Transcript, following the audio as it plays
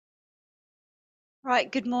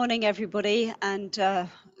Right, good morning, everybody, and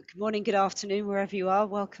good morning, good afternoon, wherever you are.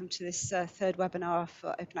 Welcome to this third webinar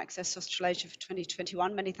for Open Access Australasia for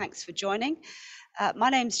 2021. Many thanks for joining.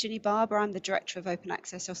 My name's Ginny Barber. I'm the Director of Open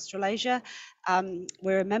Access Australasia.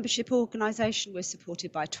 We're a membership organisation. We're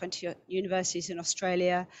supported by 20 universities in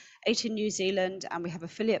Australia, 8 in New Zealand, and we have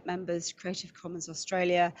affiliate members, Creative Commons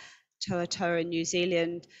Australia, Toa Toa in New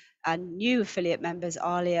Zealand, and new affiliate members,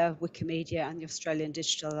 ALIA, Wikimedia, and the Australian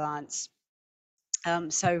Digital Alliance.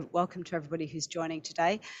 So welcome to everybody who's joining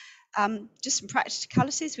today. Just some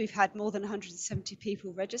practicalities. We've had more than 170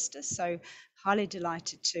 people register, so highly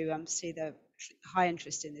delighted to see the high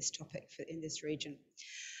interest in this topic in this region.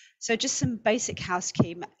 So just some basic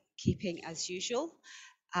housekeeping as usual.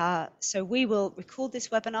 So we will record this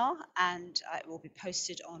webinar and it will be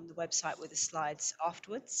posted on the website with the slides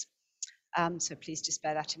afterwards. So please just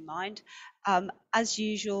bear that in mind. As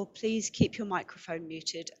usual, please keep your microphone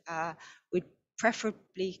muted. We'd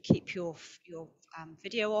preferably keep your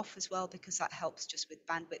video off as well, because that helps just with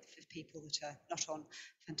bandwidth for people that are not on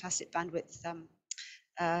fantastic bandwidth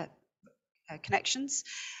connections.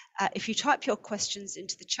 If you type your questions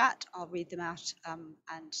into the chat, I'll read them out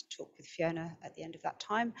and talk with Fiona at the end of that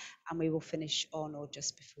time, and we will finish on or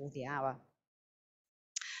just before the hour.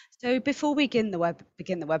 So before we begin the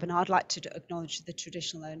webinar, I'd like to acknowledge the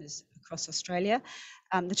traditional owners across Australia.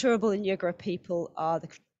 The Turrbal and Yugara people are the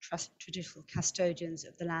traditional custodians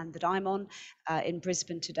of the land that I'm on in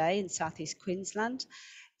Brisbane today in southeast Queensland.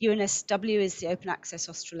 UNSW is the Open Access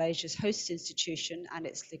Australasia's host institution, and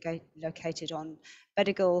it's located on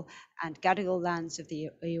Bedigal and Gadigal lands of the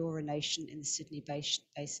Eora Nation in the Sydney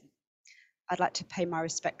Basin. I'd like to pay my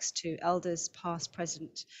respects to elders past,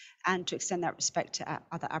 present, and to extend that respect to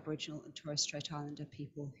other Aboriginal and Torres Strait Islander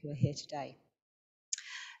people who are here today.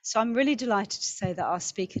 So I'm really delighted to say that our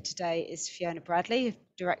speaker today is Fiona Bradley,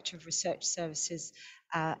 Director of Research Services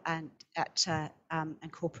and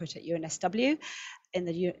Corporate at UNSW in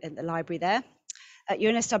the library there. At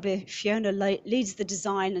UNSW, Fiona leads the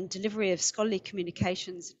design and delivery of scholarly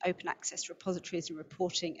communications, open access repositories and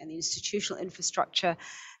reporting, and the institutional infrastructure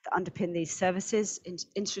that underpin these services.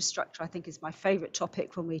 Infrastructure, I think, is my favourite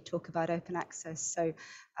topic when we talk about open access. So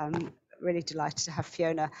I'm really delighted to have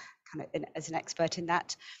Fiona as an expert in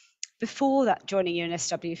that. Before that, joining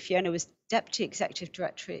UNSW, Fiona was Deputy Executive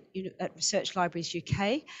Director at Research Libraries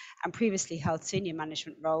UK and previously held senior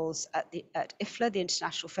management roles at IFLA, the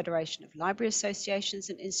International Federation of Library Associations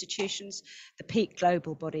and Institutions, the peak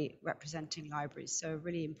global body representing libraries, so a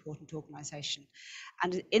really important organisation.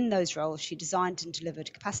 And in those roles, she designed and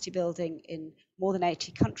delivered capacity building in more than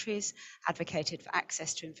 80 countries, advocated for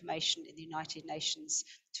access to information in the United Nations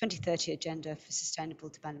 2030 Agenda for Sustainable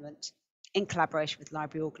Development, in collaboration with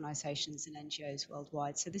library organisations and NGOs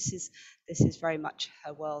worldwide. So this is very much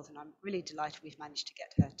her world, and I'm really delighted we've managed to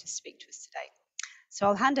get her to speak to us today. So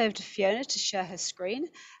I'll hand over to Fiona to share her screen,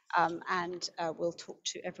 and we'll talk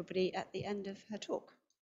to everybody at the end of her talk.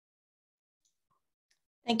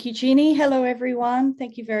 Thank you, Ginny. Hello, everyone.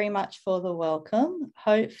 Thank you very much for the welcome.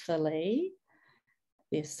 Hopefully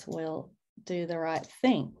this will do the right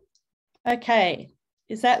thing. Okay,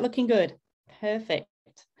 is that looking good? Perfect.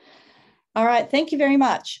 All right, thank you very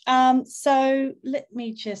much. So let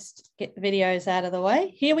me just get the videos out of the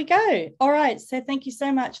way. Here we go. All right, so thank you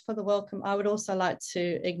so much for the welcome. I would also like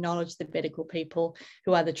to acknowledge the Bedigal people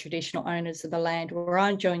who are the traditional owners of the land where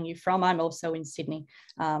I'm joining you from. I'm also in Sydney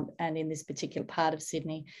and in this particular part of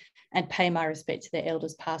Sydney, and pay my respect to their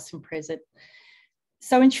elders past and present.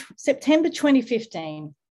 So in September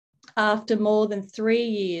 2015, after more than 3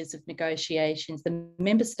 years of negotiations, the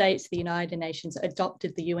member states of the United Nations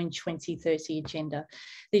adopted the UN 2030 Agenda.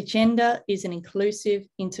 The agenda is an inclusive,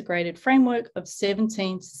 integrated framework of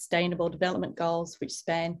 17 sustainable development goals which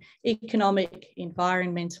span economic,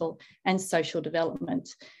 environmental, and social development.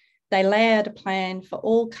 They lay out a plan for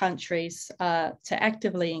all countries to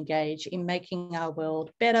actively engage in making our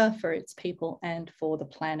world better for its people and for the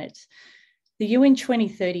planet. The UN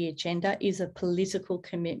 2030 Agenda is a political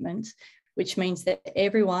commitment, which means that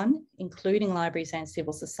everyone, including libraries and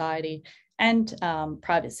civil society and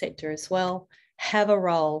private sector as well, have a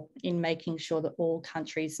role in making sure that all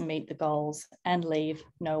countries meet the goals and leave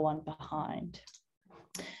no one behind.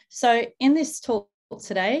 So in this talk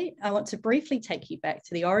today, I want to briefly take you back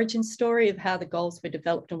to the origin story of how the goals were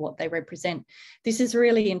developed and what they represent. This is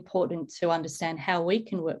really important to understand how we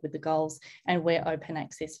can work with the goals and where open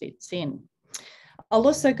access fits in. I'll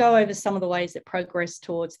also go over some of the ways that progress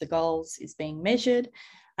towards the goals is being measured,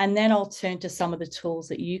 and then I'll turn to some of the tools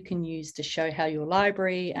that you can use to show how your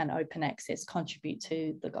library and open access contribute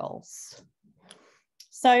to the goals.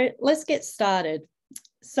 So let's get started.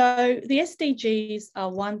 So the SDGs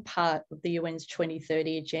are one part of the UN's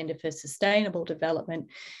 2030 Agenda for Sustainable Development,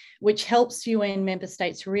 which helps UN member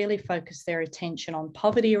states really focus their attention on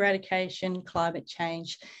poverty eradication, climate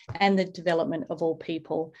change, and the development of all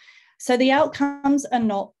people. So the outcomes are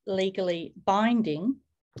not legally binding.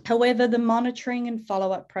 However, the monitoring and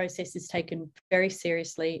follow-up process is taken very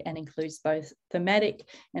seriously and includes both thematic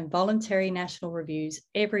and voluntary national reviews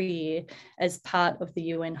every year as part of the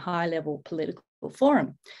UN high-level political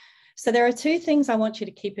forum. So there are two things I want you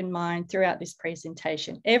to keep in mind throughout this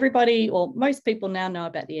presentation. Everybody, or most people now know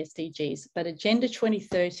about the SDGs, but Agenda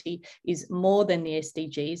 2030 is more than the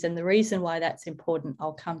SDGs. And the reason why that's important,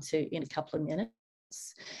 I'll come to in a couple of minutes.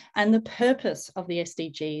 And the purpose of the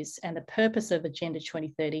SDGs and the purpose of Agenda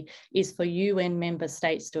 2030 is for UN member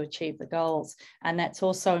states to achieve the goals. And that's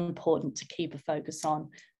also important to keep a focus on,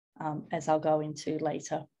 as I'll go into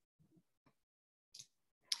later.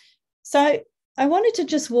 So I wanted to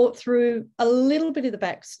just walk through a little bit of the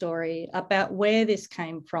backstory about where this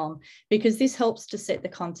came from, because this helps to set the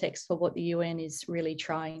context for what the UN is really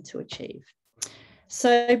trying to achieve.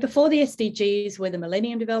 So before the SDGs were the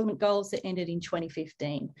Millennium Development Goals that ended in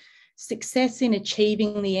 2015. Success in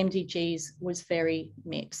achieving the MDGs was very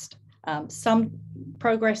mixed. Some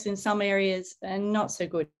progress in some areas and not so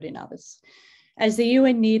good in others. As the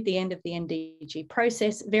UN neared the end of the MDG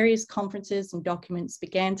process, various conferences and documents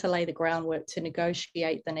began to lay the groundwork to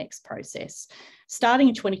negotiate the next process. Starting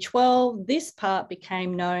in 2012, this part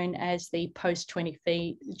became known as the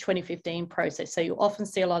post-2015 process. So you often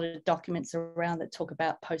see a lot of documents around that talk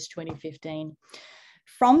about post-2015.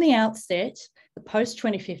 From the outset, the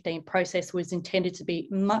post-2015 process was intended to be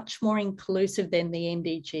much more inclusive than the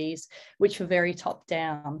MDGs, which were very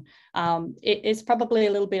top-down. It's probably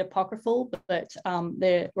a little bit apocryphal, but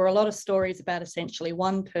there were a lot of stories about essentially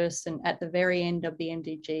one person at the very end of the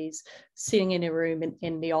MDGs sitting in a room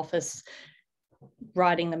in the office,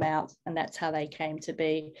 writing them out, and that's how they came to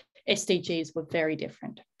be. SDGs were very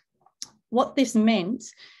different. What this meant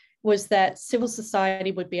was that civil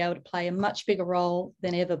society would be able to play a much bigger role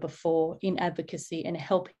than ever before in advocacy and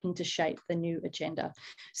helping to shape the new agenda.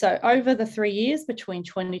 So over the 3 years between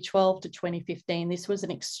 2012 to 2015, this was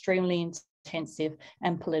an extremely intensive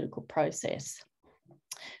and political process.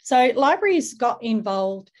 So libraries got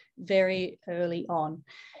involved very early on.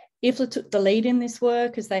 IFLA took the lead in this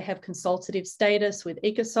work as they have consultative status with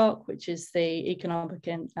ECOSOC, which is the Economic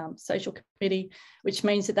and Social Committee, which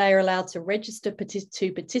means that they are allowed to register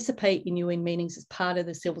to participate in UN meetings as part of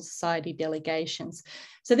the civil society delegations.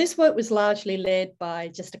 So this work was largely led by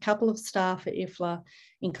just a couple of staff at IFLA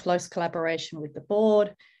in close collaboration with the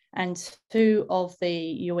board, and 2 of the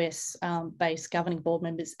US-based governing board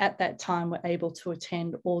members at that time were able to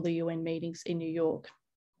attend all the UN meetings in New York.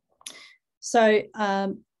 So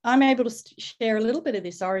I'm able to share a little bit of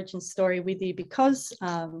this origin story with you because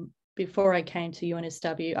before I came to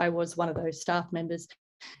UNSW, I was one of those staff members.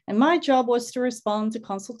 And my job was to respond to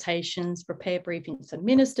consultations, prepare briefings for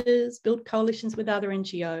ministers, build coalitions with other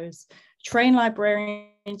NGOs, train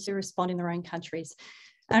librarians to respond in their own countries,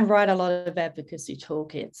 and write a lot of advocacy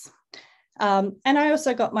toolkits. And I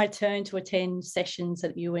also got my turn to attend sessions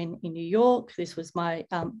at UN in New York. This was my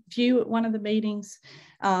view at one of the meetings,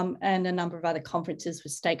 and a number of other conferences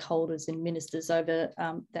with stakeholders and ministers over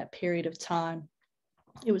that period of time.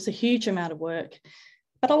 It was a huge amount of work,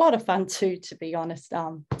 but a lot of fun too, to be honest,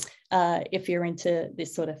 if you're into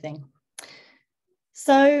this sort of thing.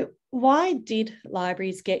 So why did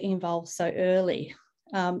libraries get involved so early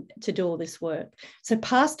to do all this work? So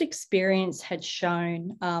past experience had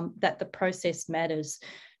shown that the process matters.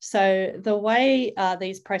 So the way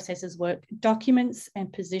these processes work, documents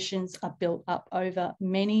and positions are built up over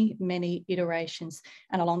many, many iterations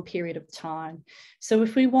and a long period of time. So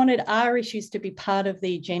if we wanted our issues to be part of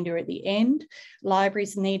the agenda at the end,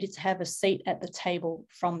 libraries needed to have a seat at the table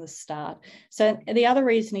from the start. So the other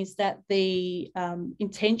reason is that the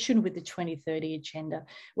intention with the 2030 agenda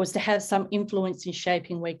was to have some influence in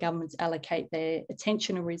shaping where governments allocate their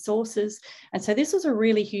attention and resources. And so this was a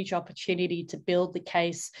really huge opportunity to build the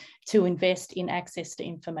case to invest in access to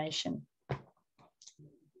information.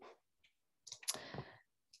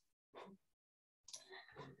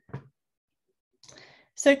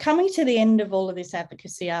 So coming to the end of all of this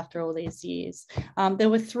advocacy after all these years, there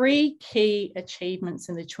were 3 key achievements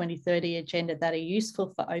in the 2030 agenda that are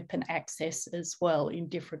useful for open access as well in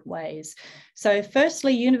different ways. So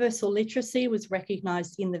firstly, universal literacy was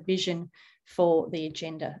recognised in the vision for the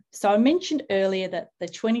agenda. So I mentioned earlier that the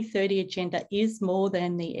 2030 agenda is more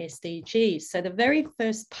than the SDGs. So the very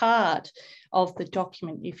first part of the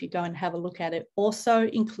document, if you go and have a look at it, also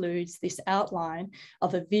includes this outline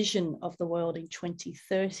of a vision of the world in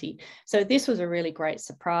 2030. So this was a really great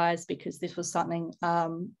surprise, because this was something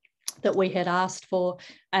that we had asked for,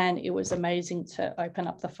 and it was amazing to open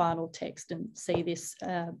up the final text and see this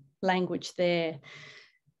language there.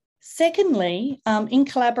 Secondly, in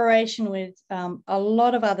collaboration with a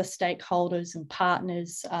lot of other stakeholders and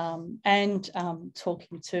partners, and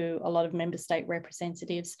talking to a lot of member state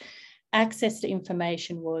representatives, access to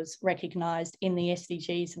information was recognised in the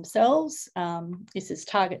SDGs themselves. This is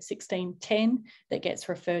target 1610 that gets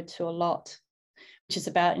referred to a lot, which is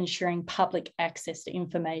about ensuring public access to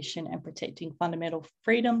information and protecting fundamental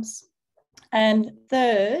freedoms. And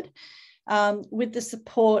third, with the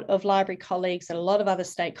support of library colleagues and a lot of other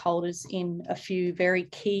stakeholders in a few very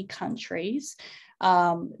key countries,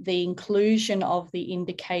 the inclusion of the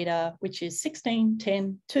indicator, which is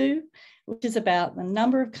 1610.2, which is about the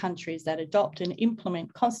number of countries that adopt and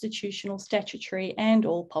implement constitutional, statutory and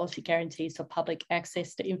all policy guarantees for public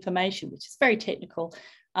access to information, which is very technical,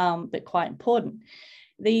 but quite important.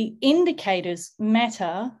 The indicators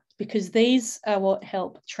matter because these are what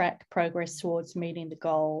help track progress towards meeting the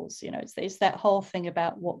goals. You know, it's that whole thing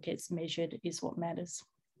about what gets measured is what matters.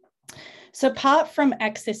 So apart from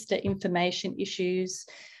access to information issues,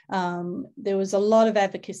 there was a lot of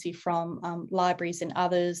advocacy from libraries and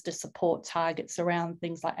others to support targets around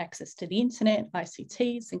things like access to the internet,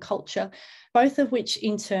 ICTs and culture, both of which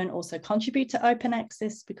in turn also contribute to open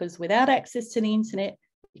access, because without access to the internet,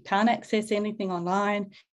 you can't access anything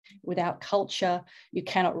online. Without culture, you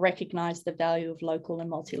cannot recognise the value of local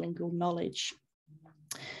and multilingual knowledge.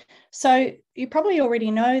 So you probably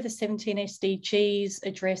already know the 17 SDGs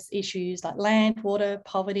address issues like land, water,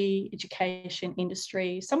 poverty, education,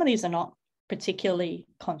 industry. Some of these are not particularly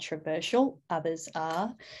controversial, others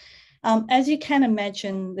are. As you can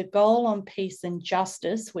imagine, the goal on peace and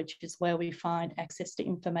justice, which is where we find access to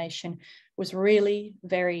information, was really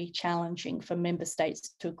very challenging for member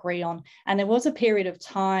states to agree on. And there was a period of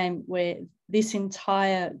time where this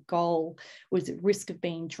entire goal was at risk of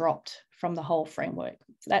being dropped from the whole framework.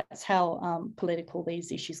 So that's how political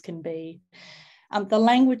these issues can be. The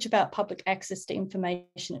language about public access to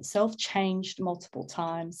information itself changed multiple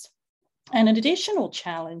times. And an additional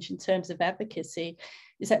challenge in terms of advocacy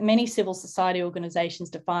is that many civil society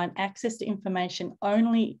organisations define access to information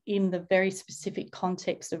only in the very specific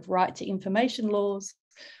context of right to information laws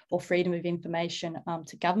or freedom of information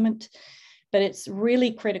to government. But it's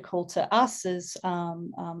really critical to us as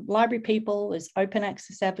library people, as open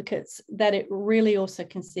access advocates, that it really also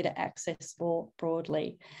consider access more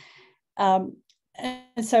broadly. And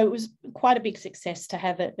so it was quite a big success to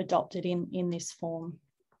have it adopted in this form.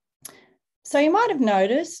 So you might have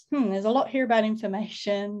noticed, there's a lot here about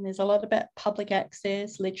information, there's a lot about public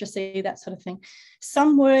access, literacy, that sort of thing.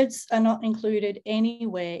 Some words are not included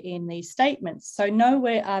anywhere in these statements. So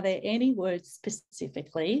nowhere are there any words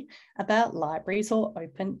specifically about libraries or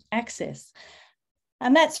open access.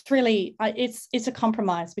 And that's really, it's a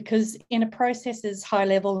compromise, because in a process as high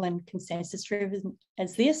level and consensus driven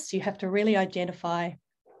as this, you have to really identify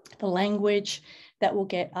the language that will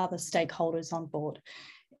get other stakeholders on board.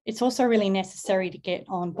 It's also really necessary to get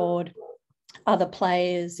on board other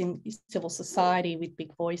players in civil society with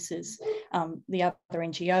big voices, the other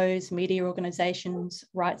NGOs, media organisations,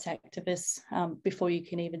 rights activists, before you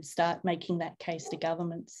can even start making that case to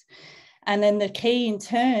governments. And then the key in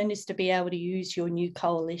turn is to be able to use your new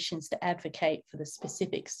coalitions to advocate for the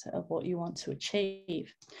specifics of what you want to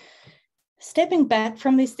achieve. Stepping back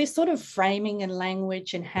from this sort of framing and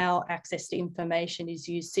language and how access to information is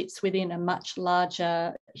used sits within a much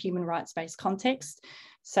larger human rights-based context.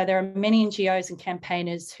 So there are many NGOs and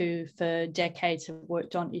campaigners who for decades have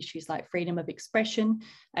worked on issues like freedom of expression,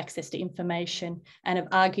 access to information, and have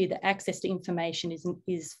argued that access to information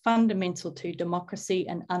is fundamental to democracy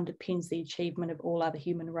and underpins the achievement of all other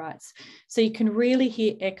human rights. So you can really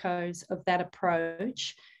hear echoes of that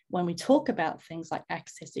approach when we talk about things like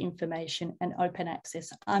access to information and open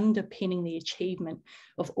access underpinning the achievement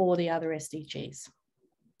of all the other SDGs.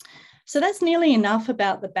 So that's nearly enough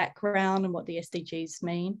about the background and what the SDGs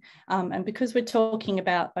mean. And because we're talking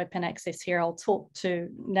about open access here, I'll talk to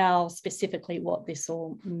now specifically what this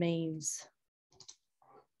all means.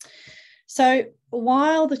 So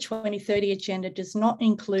while the 2030 agenda does not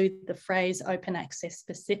include the phrase open access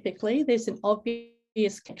specifically, there's an obvious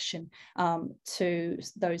connection to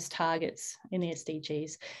those targets in the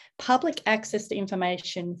SDGs. Public access to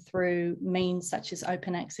information through means such as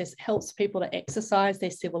open access helps people to exercise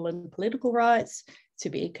their civil and political rights, to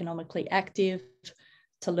be economically active,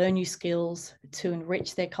 to learn new skills, to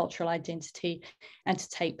enrich their cultural identity, and to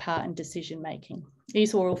take part in decision making.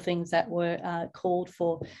 These were all things that were called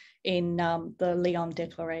for in the Lyon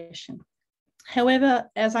Declaration. However,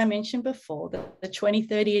 as I mentioned before, the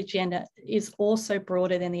 2030 Agenda is also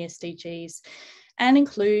broader than the SDGs and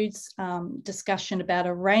includes discussion about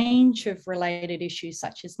a range of related issues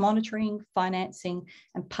such as monitoring, financing,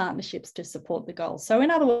 and partnerships to support the goals. So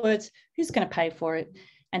in other words, who's going to pay for it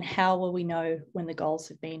and how will we know when the goals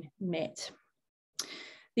have been met?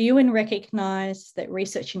 The UN recognised that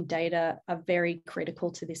research and data are very critical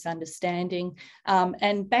to this understanding,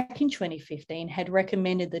 and back in 2015 had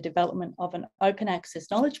recommended the development of an open access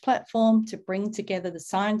knowledge platform to bring together the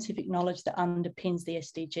scientific knowledge that underpins the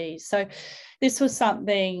SDGs. So this was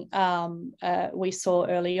something we saw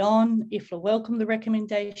early on. IFLA welcomed the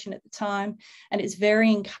recommendation at the time, and it's very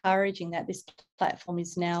encouraging that this platform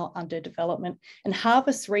is now under development and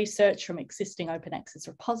harvests research from existing open access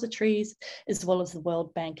repositories, as well as the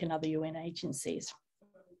World Bank and other UN agencies.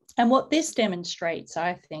 And what this demonstrates,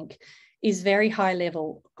 I think, is very high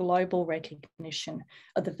level global recognition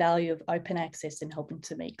of the value of open access in helping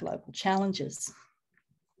to meet global challenges.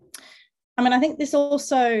 I mean, I think this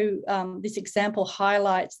also, this example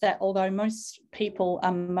highlights that although most people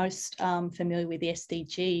are most familiar with the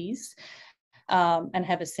SDGs, and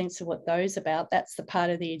have a sense of what those are about, that's the part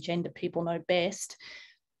of the agenda people know best.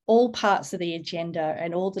 All parts of the agenda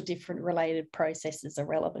and all the different related processes are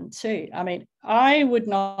relevant too. I mean, I would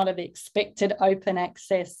not have expected open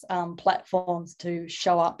access platforms to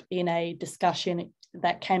show up in a discussion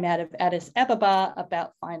that came out of Addis Ababa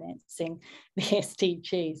about financing the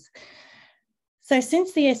SDGs. So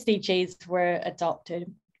since the SDGs were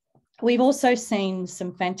adopted, we've also seen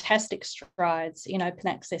some fantastic strides in open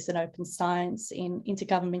access and open science in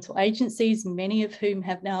intergovernmental agencies, many of whom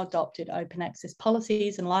have now adopted open access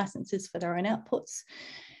policies and licenses for their own outputs,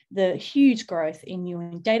 the huge growth in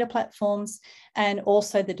UN data platforms, and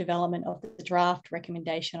also the development of the draft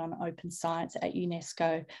recommendation on open science at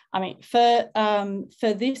UNESCO. I mean, for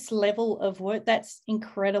this level of work, that's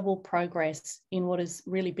incredible progress in what has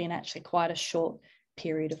really been actually quite a short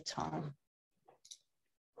period of time.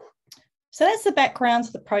 So that's the background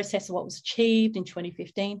to the process of what was achieved in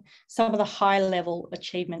 2015, some of the high level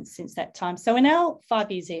achievements since that time. So we're now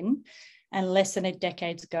 5 years in and less than a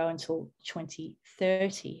decade to go until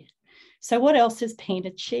 2030. So what else has been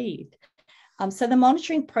achieved? So the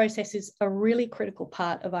monitoring process is a really critical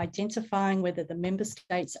part of identifying whether the member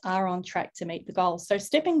states are on track to meet the goals. So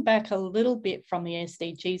stepping back a little bit from the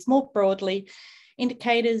SDGs, more broadly,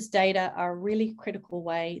 indicators, data are a really critical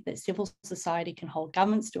way that civil society can hold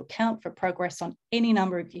governments to account for progress on any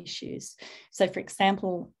number of issues. So for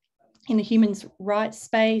example, in the human rights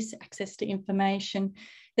space, access to information,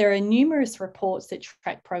 there are numerous reports that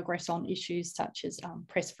track progress on issues such as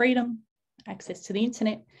press freedom, access to the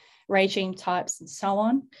internet, regime types, and so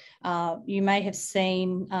on. You may have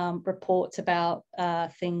seen reports about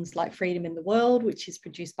things like Freedom in the World, which is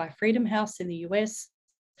produced by Freedom House in the US,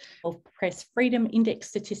 of press freedom index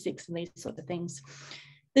statistics and these sort of things.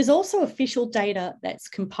 There's also official data that's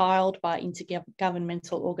compiled by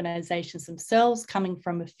intergovernmental organisations themselves, coming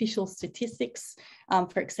from official statistics.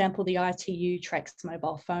 For example, the ITU tracks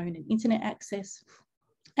mobile phone and internet access,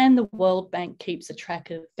 and the World Bank keeps a track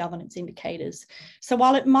of governance indicators. So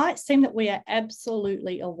while it might seem that we are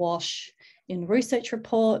absolutely awash in research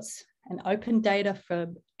reports and open data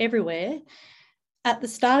from everywhere, at the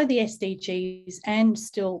start of the SDGs and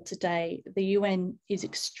still today, the UN is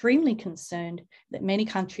extremely concerned that many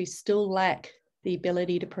countries still lack the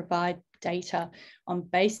ability to provide data on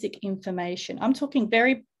basic information. I'm talking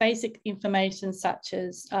very basic information such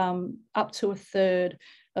as up to a third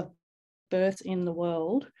of births in the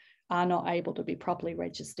world are not able to be properly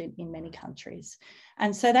registered in many countries.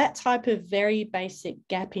 And so that type of very basic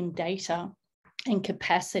gap in data and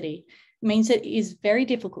capacity means it is very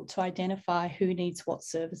difficult to identify who needs what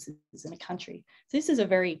services in a country. So this is a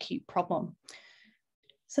very acute problem.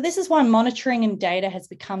 So this is why monitoring and data has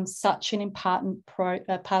become such an important part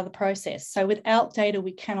of the process. So without data,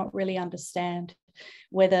 we cannot really understand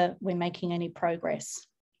whether we're making any progress.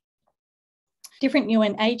 Different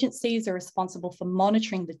UN agencies are responsible for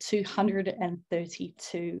monitoring the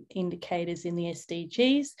 232 indicators in the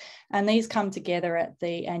SDGs, and these come together at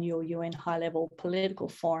the annual UN High-Level Political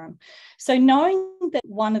Forum. So knowing that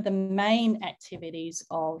one of the main activities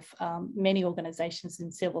of many organisations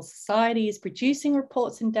in civil society is producing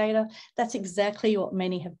reports and data, that's exactly what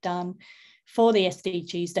many have done for the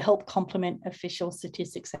SDGs to help complement official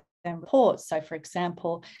statistics and reports. So for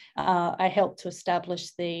example, I helped to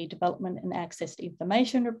establish the Development and Access to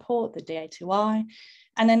Information Report, the DA2I,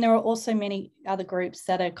 and then there are also many other groups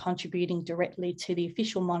that are contributing directly to the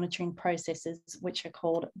official monitoring processes, which are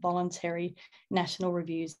called voluntary national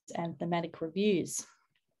reviews and thematic reviews.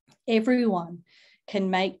 Everyone can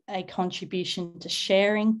make a contribution to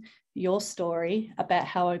sharing your story about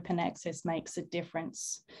how open access makes a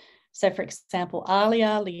difference. So for example,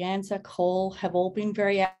 Alia, Lianza, Call have all been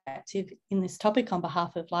very active in this topic on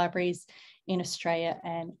behalf of libraries in Australia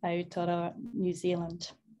and Aotearoa, New Zealand.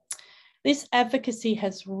 This advocacy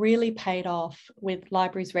has really paid off, with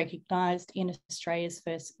libraries recognised in Australia's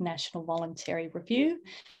first National Voluntary Review.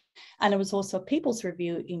 And it was also a People's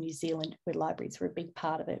Review in New Zealand, where libraries were a big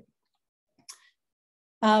part of it.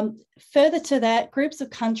 Further to that, groups of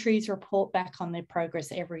countries report back on their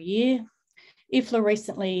progress every year. IFLA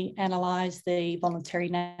recently analysed the voluntary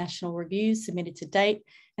national reviews submitted to date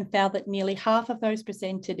and found that nearly half of those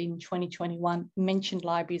presented in 2021 mentioned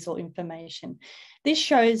libraries or information. This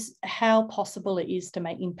shows how possible it is to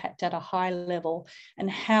make impact at a high level, and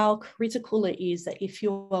how critical it is that if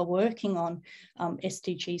you are working on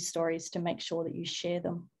SDG stories, to make sure that you share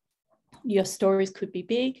them. Your stories could be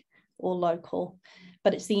big or local,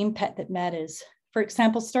 but it's the impact that matters. For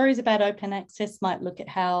example, stories about open access might look at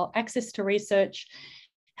how access to research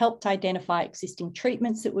helped identify existing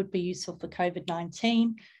treatments that would be useful for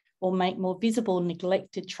COVID-19, or make more visible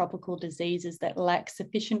neglected tropical diseases that lack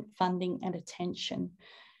sufficient funding and attention.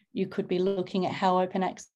 You could be looking at how open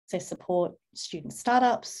access support student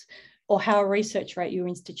startups, or how a researcher at your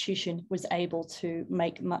institution was able to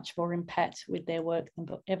make much more impact with their work than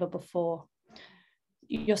ever before.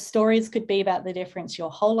 Your stories could be about the difference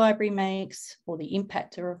your whole library makes, or the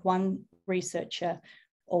impact of one researcher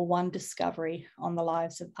or one discovery on the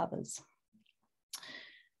lives of others.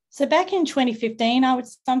 So back in 2015, I would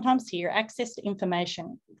sometimes hear access to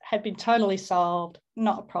information had been totally solved,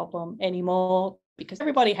 not a problem anymore, because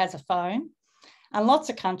everybody has a phone and lots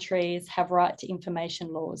of countries have right to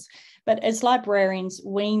information laws. But as librarians,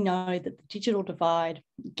 we know that the digital divide,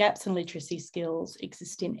 gaps in literacy skills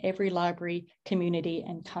exist in every library, community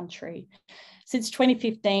and country. Since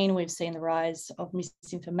 2015, we've seen the rise of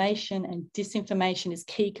misinformation and disinformation as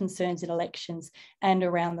key concerns in elections and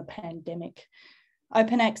around the pandemic.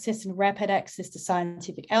 Open access and rapid access to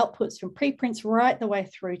scientific outputs, from preprints right the way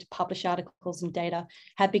through to published articles and data,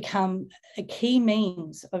 have become a key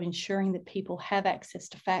means of ensuring that people have access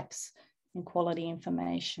to facts and quality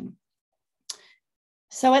information.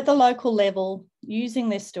 So at the local level, using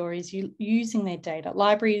their stories, using their data,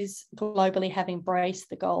 libraries globally have embraced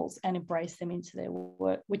the goals and embraced them into their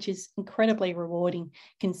work, which is incredibly rewarding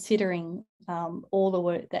considering all the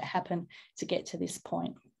work that happened to get to this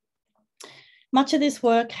point. Much of this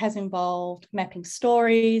work has involved mapping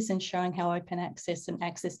stories and showing how open access and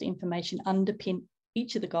access to information underpin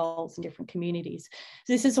each of the goals in different communities.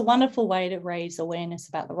 So this is a wonderful way to raise awareness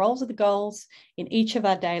about the roles of the goals in each of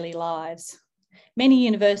our daily lives. Many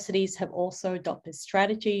universities have also adopted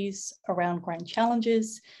strategies around grand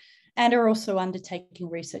challenges and are also undertaking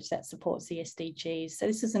research that supports the SDGs. So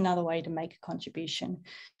this is another way to make a contribution.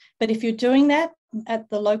 But if you're doing that at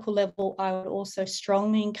the local level, I would also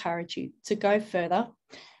strongly encourage you to go further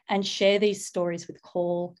and share these stories with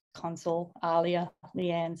Call, Consul, Alia,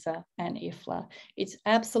 Lianza and IFLA. It's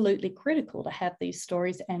absolutely critical to have these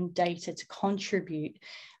stories and data to contribute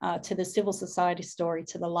to the civil society story,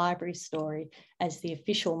 to the library story, as the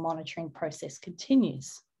official monitoring process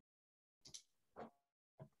continues.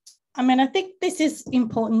 I mean, I think this is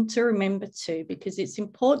important to remember too, because it's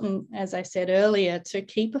important, as I said earlier, to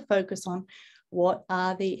keep a focus on what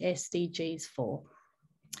are the SDGs for.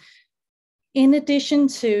 In addition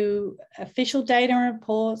to official data and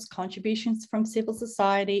reports, contributions from civil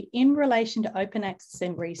society in relation to open access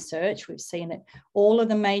and research, we've seen that all of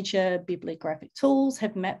the major bibliographic tools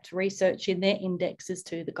have mapped research in their indexes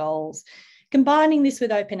to the goals. Combining this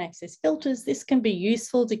with open access filters, this can be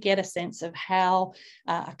useful to get a sense of how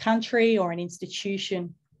a country or an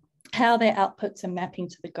institution, how their outputs are mapping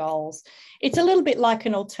to the goals. It's a little bit like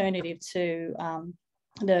an alternative to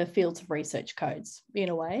the fields of research codes in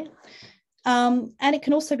a way. And it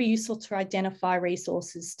can also be useful to identify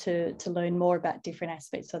resources to learn more about different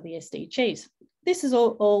aspects of the SDGs. this is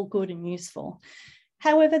all good and useful.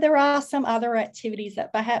 However, there are some other activities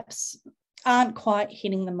that perhaps aren't quite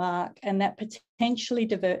hitting the mark and that potentially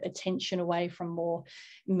divert attention away from more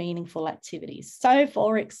meaningful activities. So,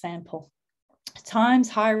 for example, Times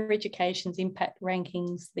Higher Education's impact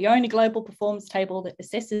rankings, the only global performance table that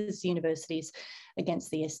assesses universities against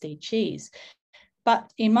the SDGs.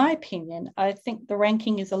 But in my opinion, I think the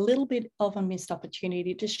ranking is a little bit of a missed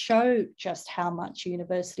opportunity to show just how much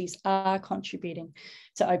universities are contributing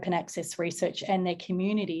to open access research and their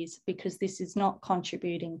communities, because this is not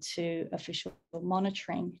contributing to official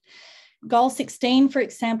monitoring. Goal 16, for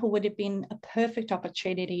example, would have been a perfect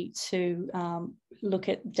opportunity to look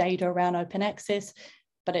at data around open access,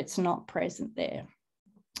 but it's not present there.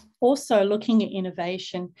 Also, looking at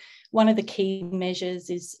innovation, one of the key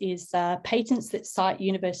measures is patents that cite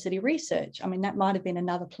university research. I mean, that might have been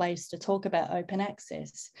another place to talk about open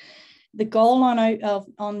access. The goal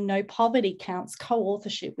on no poverty counts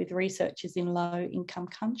co-authorship with researchers in low-income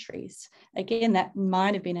countries. Again, that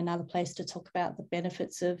might have been another place to talk about the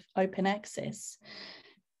benefits of open access.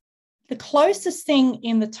 The closest thing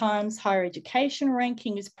in the Times Higher Education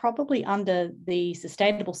ranking is probably under the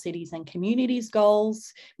Sustainable Cities and Communities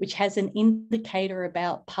goals, which has an indicator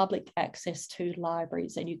about public access to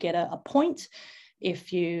libraries, and you get a point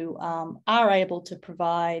if you are able to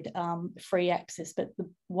provide free access, but the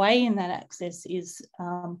way in that access is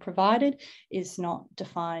provided is not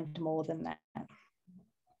defined more than that.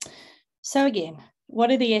 So again,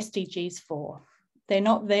 what are the SDGs for? They're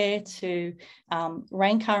not there to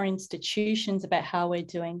rank our institutions about how we're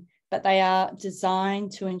doing, but they are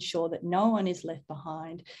designed to ensure that no one is left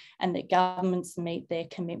behind and that governments meet their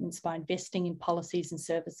commitments by investing in policies and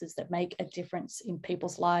services that make a difference in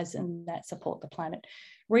people's lives and that support the planet.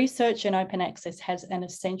 Research and open access has an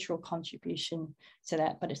essential contribution to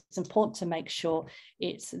that, but it's important to make sure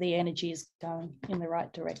the energy is going in the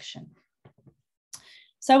right direction.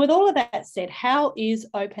 So with all of that said, how is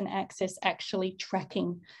open access actually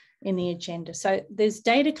tracking in the agenda? So there's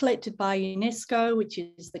data collected by UNESCO, which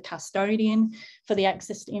is the custodian for the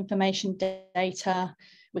access to information data.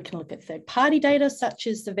 We can look at third-party data, such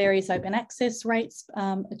as the various open access rates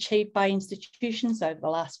achieved by institutions over the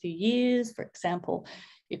last few years. For example,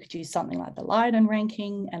 you could use something like the Leiden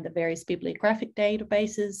ranking and the various bibliographic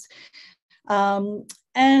databases.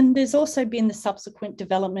 And there's also been the subsequent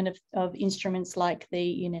development of instruments like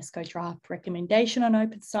the UNESCO draft recommendation on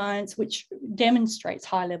open science, which demonstrates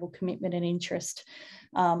high-level commitment and interest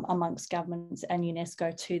amongst governments and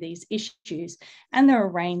UNESCO to these issues. And there are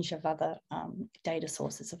a range of other data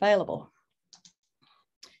sources available.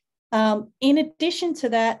 In addition to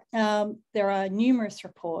that, there are numerous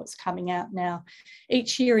reports coming out now.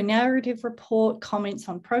 Each year, a narrative report comments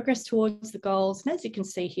on progress towards the goals. And as you can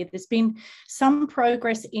see here, there's been some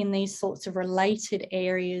progress in these sorts of related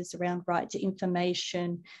areas around right to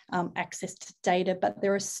information, access to data, but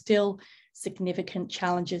there are still significant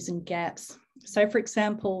challenges and gaps. So, for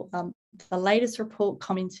example, the latest report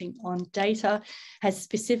commenting on data has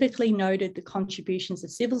specifically noted the contributions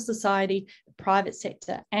of civil society, the private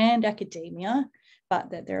sector and academia,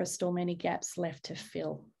 but that there are still many gaps left to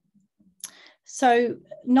fill. So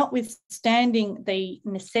notwithstanding the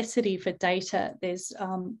necessity for data, there's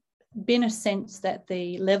been a sense that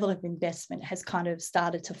the level of investment has kind of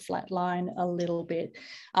started to flatline a little bit.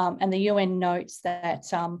 And the UN notes that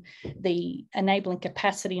the enabling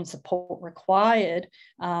capacity and support required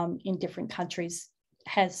in different countries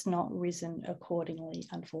has not risen accordingly,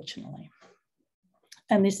 unfortunately.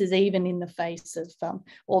 And this is even in the face of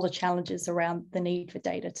all the challenges around the need for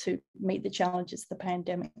data to meet the challenges of the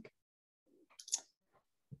pandemic.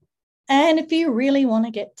 And if you really want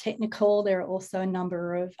to get technical, there are also a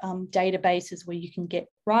number of databases where you can get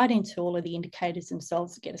right into all of the indicators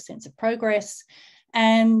themselves to get a sense of progress.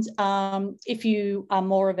 And if you are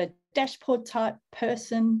more of a dashboard type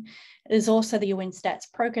person, there's also the UN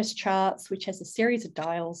Stats progress charts, which has a series of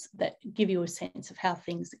dials that give you a sense of how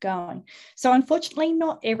things are going. So unfortunately,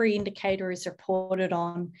 not every indicator is reported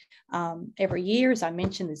on every year. As I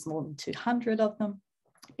mentioned, there's more than 200 of them.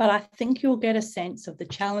 But I think you'll get a sense of the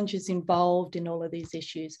challenges involved in all of these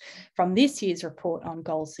issues from this year's report on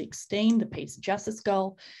Goal 16, the Peace and Justice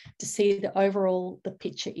Goal, to see that overall the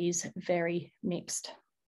picture is very mixed.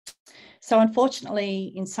 So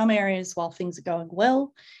unfortunately, in some areas, while things are going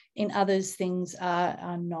well, in others, things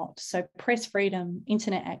are not. So press freedom,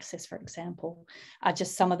 internet access, for example, are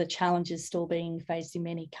just some of the challenges still being faced in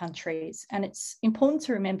many countries. And it's important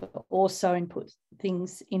to remember also, and put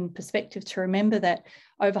things in perspective, to remember that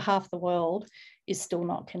over half the world is still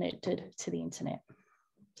not connected to the internet.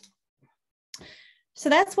 So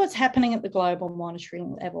that's what's happening at the global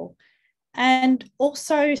monitoring level. and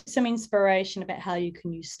also some inspiration about how you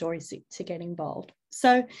can use stories to get involved.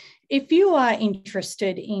 So if you are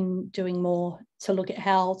interested in doing more to look at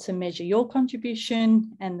how to measure your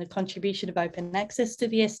contribution and the contribution of open access to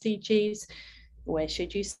the SDGs, where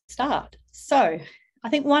should you start? So I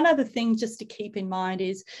think one other thing just to keep in mind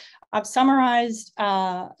is I've summarised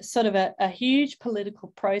sort of a huge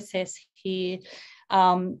political process here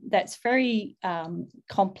that's very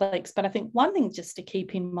complex. But I think one thing just to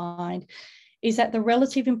keep in mind is that the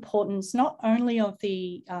relative importance not only of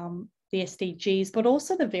the SDGs, but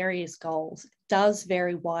also the various goals does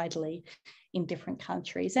vary widely in different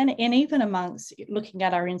countries. And even amongst looking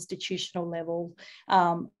at our institutional level,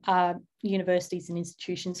 our universities and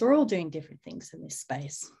institutions are all doing different things in this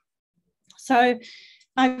space. So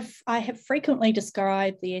I have frequently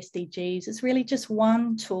described the SDGs as really just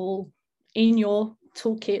one tool in your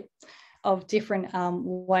toolkit of different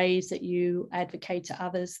ways that you advocate to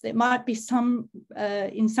others. There might be some,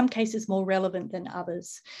 in some cases, more relevant than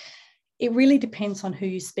others. It really depends on who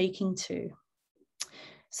you're speaking to.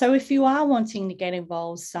 So if you are wanting to get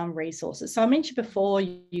involved, some resources. So I mentioned before,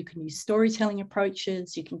 you can use storytelling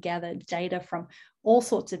approaches, you can gather data from all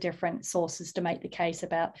sorts of different sources to make the case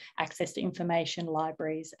about access to information,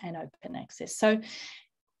 libraries, and open access. So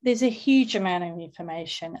there's a huge amount of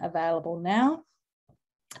information available now,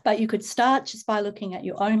 but you could start just by looking at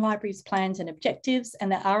your own library's plans and objectives. And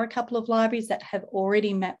there are a couple of libraries that have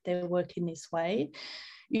already mapped their work in this way.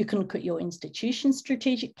 You can look at your institution's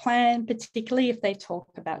strategic plan, particularly if they talk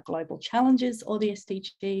about global challenges or the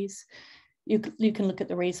SDGs. You can look at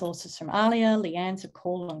the resources from ALIA, Leanne's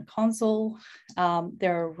Call and Consul.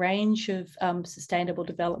 There are a range of sustainable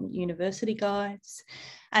development university guides.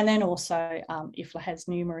 And then also IFLA has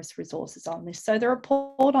numerous resources on this. So the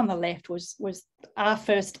report on the left was our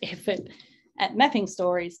first effort at mapping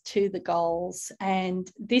stories to the goals.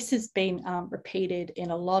 And this has been repeated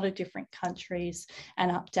in a lot of different countries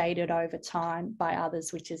and updated over time by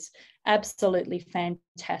others, which is absolutely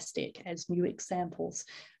fantastic as new examples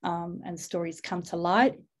and stories come to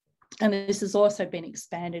light. And this has also been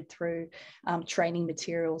expanded through training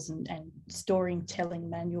materials and storytelling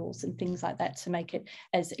manuals and things like that to make it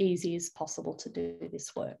as easy as possible to do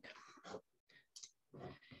this work.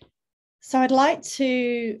 So I'd like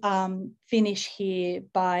to finish here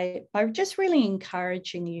by just really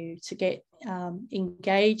encouraging you to get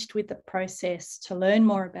engaged with the process, to learn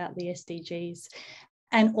more about the SDGs,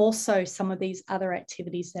 and also some of these other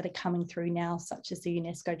activities that are coming through now, such as the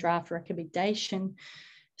UNESCO draft recommendation,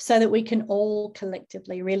 so that we can all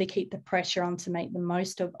collectively really keep the pressure on to make the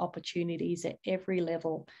most of opportunities at every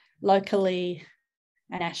level, locally,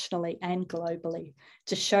 nationally and globally,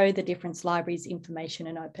 to show the difference libraries, information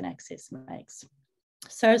and open access makes.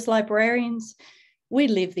 So as librarians, we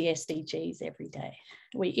live the SDGs every day.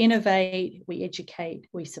 We innovate, we educate,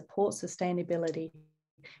 we support sustainability,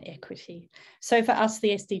 equity. So for us, the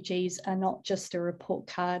SDGs are not just a report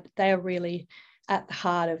card, they are really at the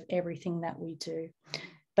heart of everything that we do.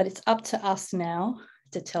 But it's up to us now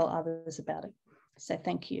to tell others about it. So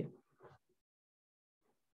thank you.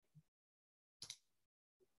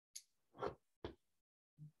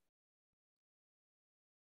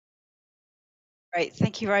 Great,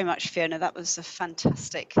 thank you very much, Fiona. That was a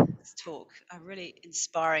fantastic talk, really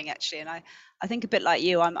inspiring, actually. And I think a bit like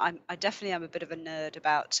you, I definitely am a bit of a nerd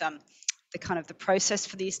about the kind of the process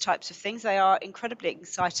for these types of things. They are incredibly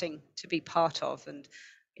exciting to be part of, and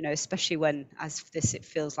you know, especially when, as for this, it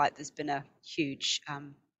feels like there's been a huge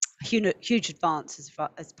advance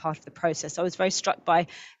as part of the process. I was very struck by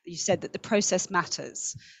you said that the process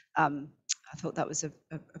matters. I thought that was a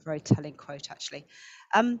very telling quote, actually.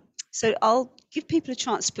 So I'll give people a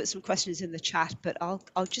chance to put some questions in the chat, but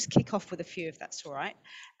I'll just kick off with a few if that's all right.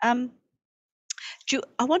 I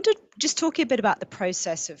want to just talk a bit about the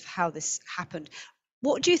process of how this happened.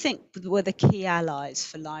 What do you think were the key allies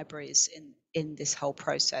for libraries in this whole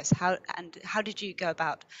process? How did you go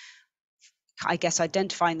about, I guess,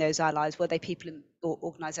 identifying those allies? Were they people or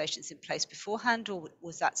organisations in place beforehand, or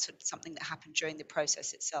was that sort of something that happened during the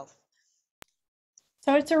process itself?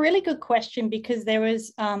 So it's a really good question, because there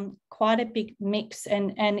was quite a big mix,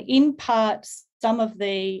 and in part, some of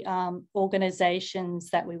the organisations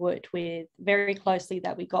that we worked with very closely,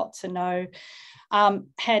 that we got to know,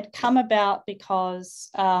 had come about because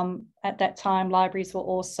at that time libraries were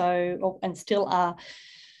also, and still are,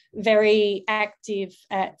 very active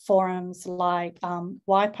at forums like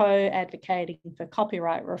WIPO, advocating for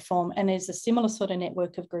copyright reform, and there's a similar sort of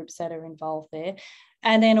network of groups that are involved there.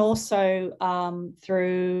 And then also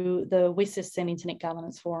through the WSIS and Internet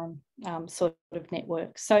Governance Forum sort of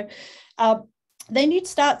network. So then you'd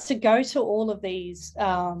start to go to all of these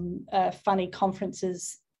funny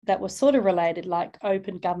conferences that were sort of related, like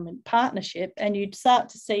Open Government Partnership, and you'd start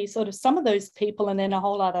to see sort of some of those people, and then a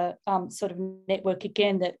whole other sort of network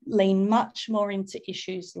again that lean much more into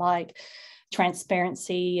issues like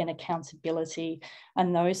transparency and accountability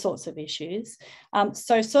and those sorts of issues.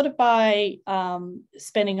 So sort of by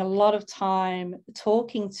spending a lot of time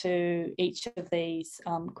talking to each of these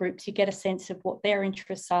groups, you get a sense of what their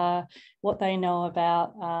interests are, what they know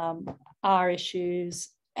about our issues,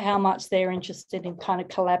 how much they're interested in kind of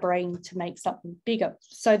collaborating to make something bigger.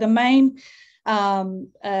 So the main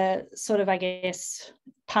sort of, I guess,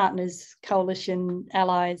 partners, coalition,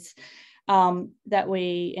 allies that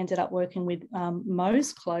we ended up working with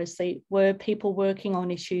most closely were people working on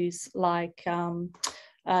issues like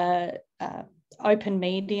open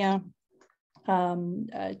media,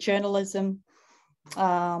 journalism,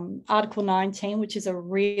 Article 19, which is a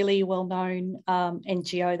really well-known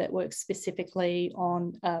NGO that works specifically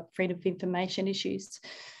on freedom of information issues.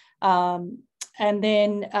 And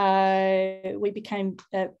then we became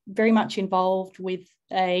very much involved with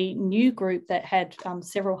a new group that had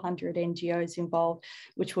several hundred NGOs involved,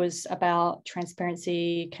 which was about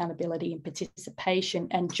transparency, accountability and participation,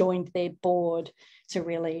 and joined their board to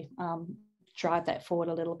really drive that forward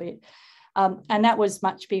a little bit. And that was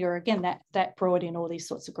much bigger. Again, that brought in all these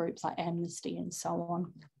sorts of groups like Amnesty and so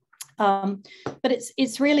on. But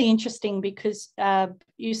it's really interesting because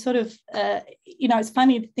you sort of, it's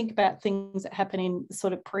funny to think about things that happen in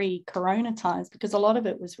sort of pre-corona times, because a lot of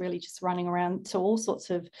it was really just running around to all sorts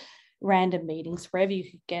of random meetings, wherever you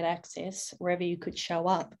could get access, wherever you could show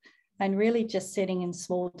up, and really just sitting in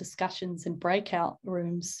small discussions and breakout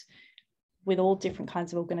rooms with all different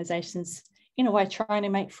kinds of organisations, in a way trying to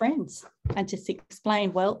make friends and just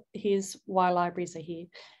explain, well, here's why libraries are here,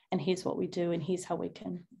 and here's what we do, and here's how we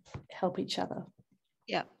can help each other.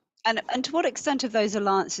 Yeah. And to what extent have those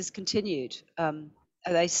alliances continued? Are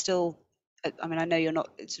they still, I mean, I know you're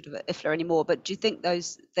not sort of at IFLA anymore, but do you think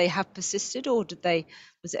they have persisted, or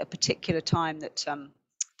was it a particular time that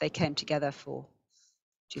they came together for,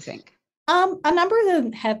 do you think? A number of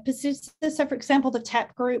them have persisted. So, for example, the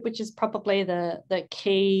TAP group, which is probably the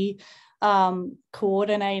key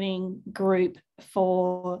coordinating group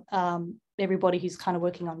for everybody who's kind of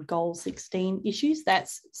working on Goal 16 issues,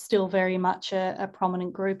 that's still very much a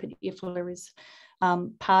prominent group, and IFLA is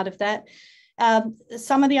part of that.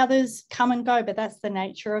 Some of the others come and go, but that's the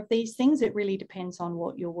nature of these things. It really depends on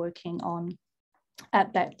what you're working on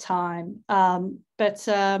at that time. And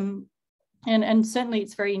certainly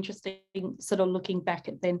it's very interesting sort of looking back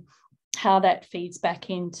at then how that feeds back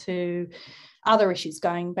into other issues,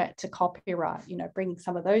 going back to copyright, bringing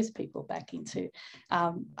some of those people back into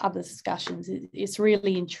other discussions. It's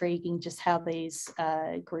really intriguing just how these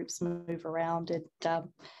groups move around.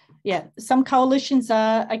 And some coalitions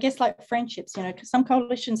are, I guess, like friendships, some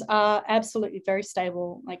coalitions are absolutely very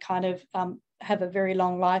stable. They kind of have a very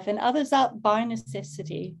long life, and others are by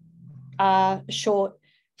necessity short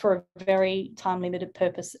for a very time limited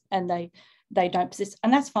purpose, and they don't persist,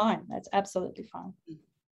 and that's fine. That's absolutely fine.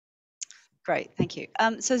 Great, thank you.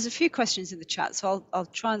 So there's a few questions in the chat, so I'll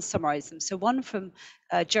try and summarize them. So one from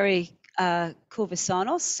Jerry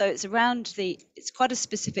Corvisanos. So it's quite a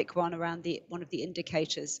specific one around one of the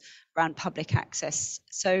indicators around public access.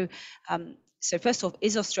 So first off,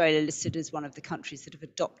 is Australia listed as one of the countries that have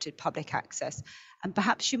adopted public access? And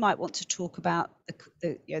perhaps you might want to talk about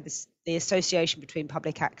the association between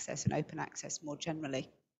public access and open access more generally.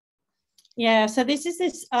 Yeah, so this is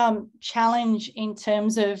this challenge in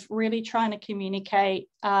terms of really trying to communicate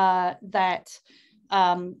that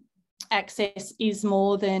access is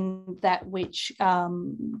more than that which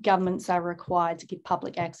governments are required to give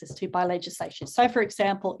public access to by legislation. So, for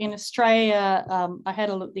example, in Australia, I had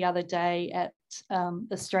a look the other day at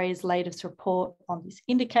Australia's latest report on this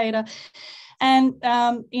indicator, and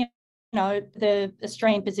the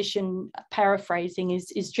Australian position, paraphrasing,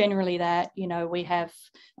 is generally that, we have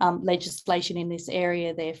legislation in this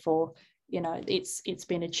area, therefore, it's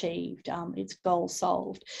been achieved, its goal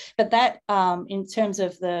solved. But that, in terms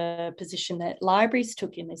of the position that libraries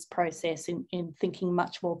took in this process, in thinking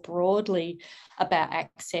much more broadly about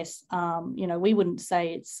access, we wouldn't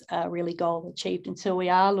say it's really goal achieved until we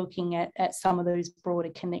are looking at some of those broader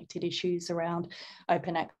connected issues around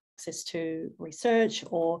open access to research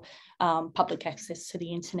or public access to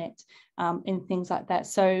the internet and things like that.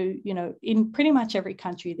 So, in pretty much every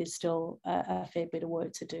country, there's still a fair bit of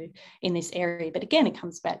work to do in this area. But again, it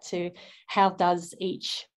comes back to how does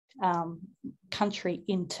each country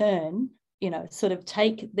in turn, sort of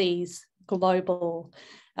take these global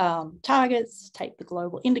targets, take the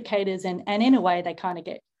global indicators, and in a way they kind of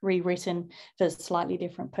get rewritten for slightly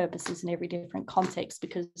different purposes in every different context,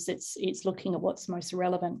 because it's looking at what's most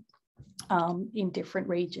relevant in different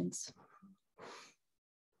regions.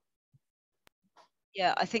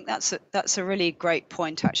 Yeah, I think that's a really great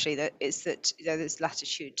point, actually. That is that, you know, there's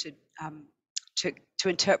latitude to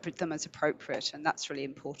interpret them as appropriate, and that's really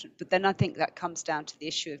important. But then I think that comes down to the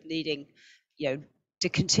issue of needing, you know, to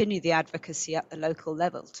continue the advocacy at the local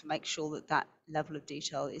level to make sure that that level of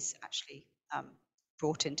detail is actually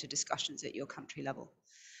brought into discussions at your country level.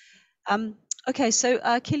 Okay,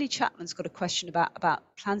 so Keely Chapman's got a question about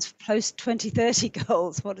plans for post 2030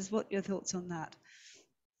 goals. What are your thoughts on that?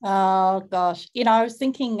 Oh gosh, you know, I was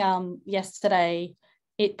thinking yesterday,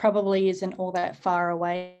 it probably isn't all that far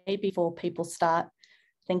away before people start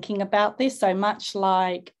thinking about this. So much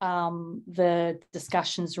like the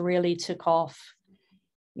discussions really took off,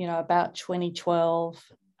 you know, about 2012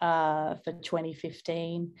 for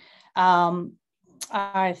 2015.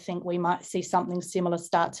 I think we might see something similar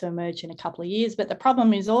start to emerge in a couple of years. But the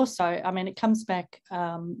problem is also, I mean, it comes back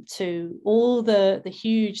to all the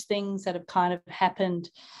huge things that have kind of happened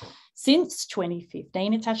since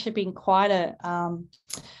 2015. It's actually been quite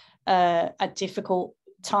a difficult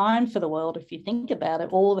time for the world, if you think about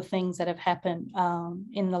it, all the things that have happened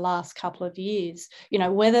in the last couple of years, you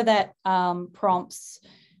know, whether that prompts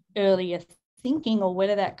earlier thinking or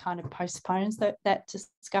whether that kind of postpones that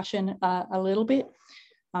discussion a little bit,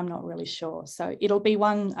 I'm not really sure. So it'll be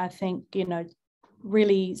one, I think, you know,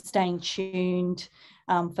 really staying tuned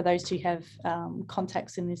for those who have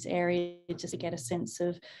contacts in this area, just to get a sense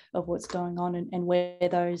of what's going on and where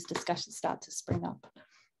those discussions start to spring up.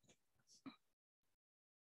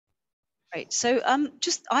 Great. So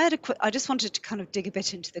I just wanted to kind of dig a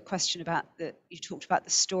bit into the question about you talked about the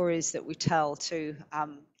stories that we tell to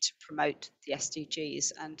promote the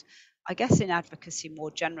SDGs, and I guess in advocacy more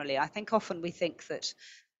generally, I think often we think that,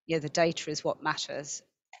 you know, the data is what matters,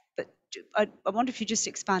 but I wonder if you just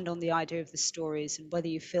expand on the idea of the stories and whether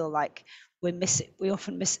you feel like we're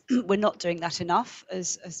not doing that enough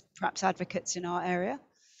as perhaps advocates in our area.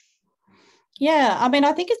 Yeah, I mean,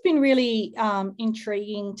 I think it's been really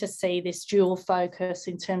intriguing to see this dual focus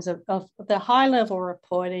in terms of the high level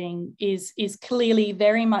reporting is clearly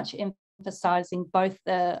very much emphasizing both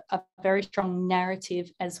a very strong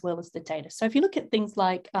narrative as well as the data. So if you look at things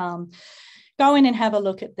like go in and have a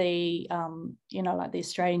look at the, you know, like the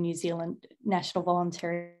Australian, New Zealand National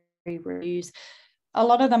Voluntary Reviews, a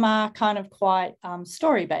lot of them are kind of quite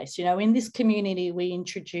story-based. You know, in this community, we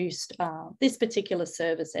introduced this particular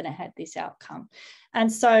service and it had this outcome. And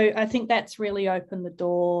so I think that's really opened the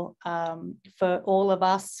door for all of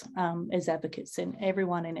us as advocates and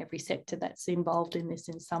everyone in every sector that's involved in this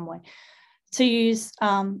in some way, to use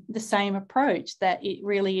the same approach, that it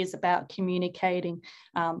really is about communicating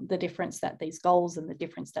the difference that these goals and the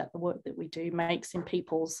difference that the work that we do makes in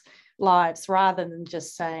people's lives, rather than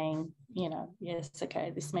just saying, you know, yes,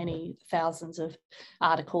 okay, this many thousands of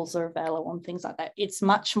articles are available and things like that. It's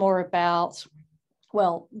much more about,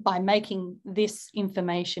 well, by making this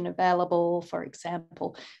information available, for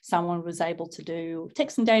example, someone was able to do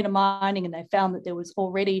text and data mining and they found that there was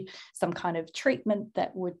already some kind of treatment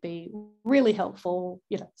that would be really helpful,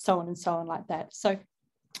 you know, so on and so on like that. So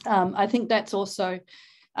I think that's also,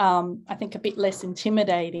 I think, a bit less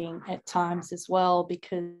intimidating at times as well,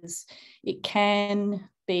 because it can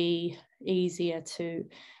be easier to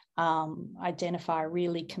identify a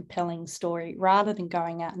really compelling story rather than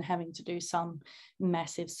going out and having to do some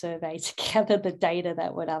massive survey to gather the data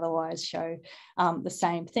that would otherwise show the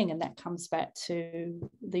same thing. And that comes back to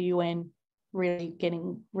the UN really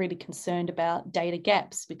getting really concerned about data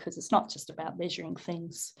gaps, because it's not just about measuring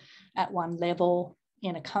things at one level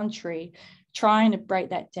in a country, trying to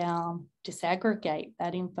break that down, disaggregate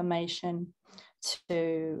that information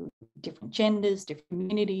to different genders, different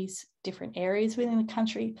communities, different areas within the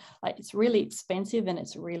country. Like, it's really expensive and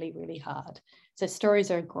it's really, really hard. So stories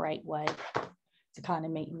are a great way to kind of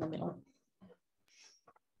meet in the middle.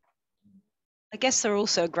 I guess they're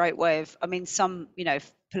also a great way of, I mean, some, you know,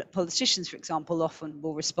 politicians, for example, often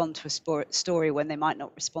will respond to a story when they might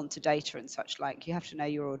not respond to data and such like. You have to know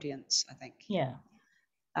your audience, I think. Yeah.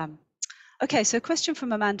 Okay, so a question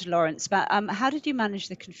from Amanda Lawrence about how did you manage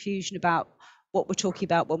the confusion about what we're talking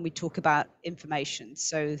about when we talk about information?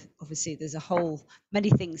 So obviously there's many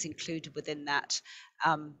things included within that.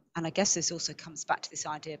 And I guess this also comes back to this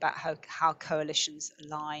idea about how coalitions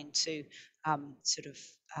align to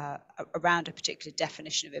around a particular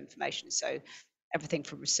definition of information. So everything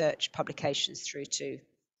from research, publications through to,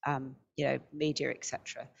 you know, media,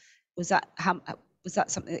 etc. Was that was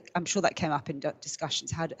that something that, I'm sure that came up in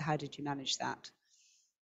discussions? How did you manage that?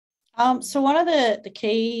 So one of the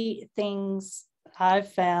key things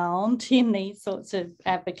I've found in these sorts of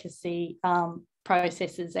advocacy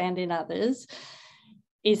processes and in others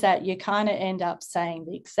is that you kind of end up saying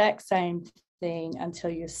the exact same thing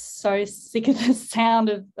until you're so sick of the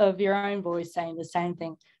sound of your own voice saying the same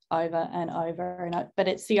thing over and over and over. But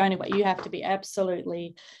it's the only way. You have to be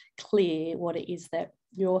absolutely clear what it is that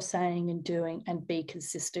you're saying and doing and be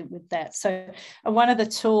consistent with that. So one of the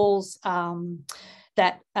tools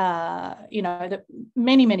that that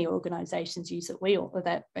many organisations use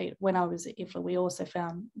that when I was at IFLA we also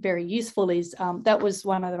found very useful is that was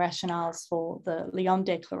one of the rationales for the Lyon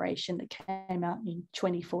Declaration that came out in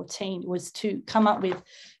 2014, was to come up with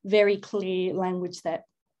very clear language that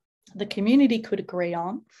the community could agree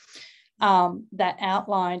on, that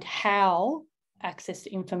outlined how access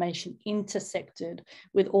to information intersected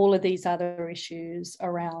with all of these other issues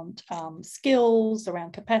around skills,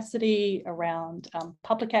 around capacity, around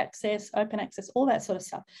public access, open access, all that sort of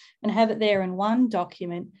stuff, and have it there in one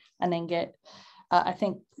document, and then get, I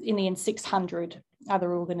think in the end, 600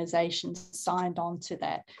 other organisations signed on to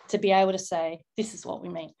that to be able to say, this is what we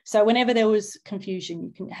mean. So whenever there was confusion,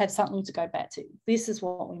 you can have something to go back to. This is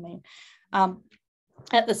what we mean.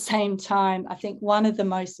 At the same time, I think one of the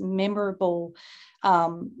most memorable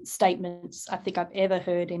statements I think I've ever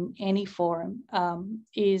heard in any forum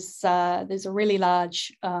is there's a really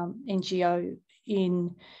large NGO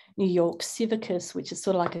in New York, Civicus, which is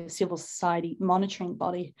sort of like a civil society monitoring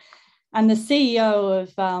body. And the CEO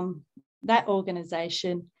of that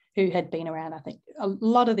organisation, who had been around, I think, a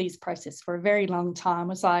lot of these processes for a very long time,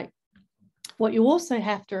 was like, what you also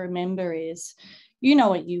have to remember is, you know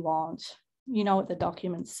what you want. You know what the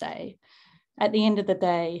documents say. At the end of the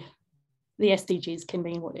day, the SDGs can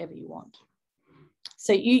mean whatever you want.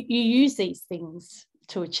 So you use these things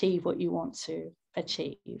to achieve what you want to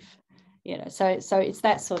achieve. So it's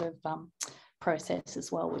that sort of process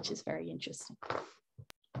as well, which is very interesting.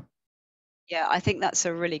 Yeah, I think that's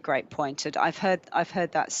a really great point. And I've heard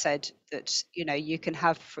that said, that you can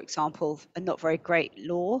have, for example, a not very great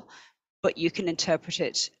law, but you can interpret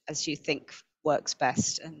it as you think works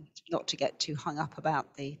best, and not to get too hung up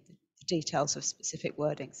about the details of specific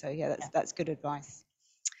wording. So yeah, that's good advice.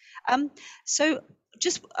 So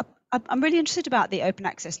just I'm really interested about the open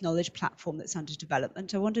access knowledge platform that's under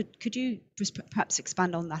development. I wondered, could you perhaps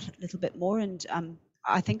expand on that a little bit more? And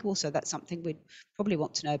I think also that's something we'd probably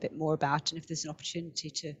want to know a bit more about, and if there's an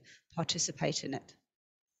opportunity to participate in it.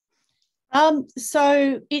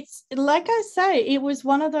 So it's like I say, it was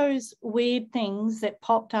one of those weird things that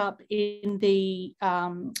popped up in the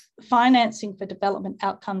financing for development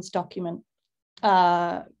outcomes document.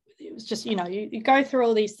 It was just, you go through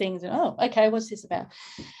all these things and, oh, okay, what's this about?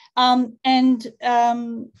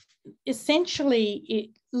 Essentially, it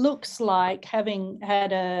looks like, having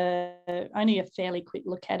had only a fairly quick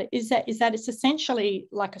look at it, is that it's essentially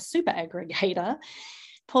like a super aggregator,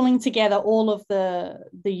 pulling together all of the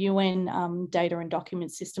UN data and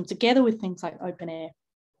document system together with things like OpenAir.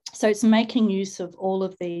 So it's making use of all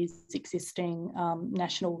of these existing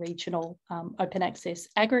national, regional open access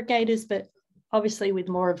aggregators, but obviously with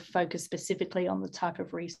more of a focus specifically on the type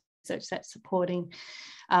of research that's supporting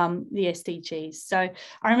the SDGs. So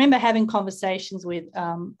I remember having conversations with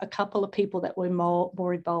a couple of people that were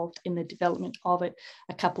more involved in the development of it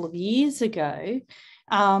a couple of years ago.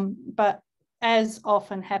 But as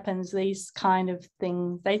often happens, these kind of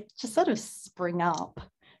things, they just sort of spring up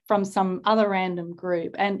from some other random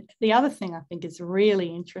group. And the other thing I think is really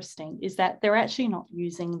interesting is that they're actually not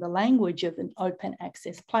using the language of an open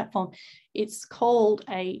access platform. It's called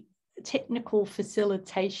a technical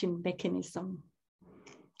facilitation mechanism.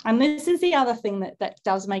 And this is the other thing that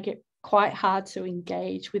does make it quite hard to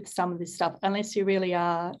engage with some of this stuff, unless you really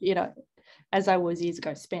are, as I was years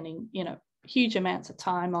ago, spending, huge amounts of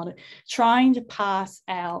time on it, trying to pass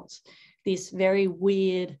out this very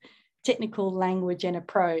weird technical language and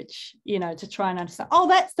approach, to try and understand, oh,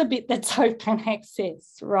 that's the bit that's open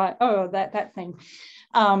access, right? Oh, that thing.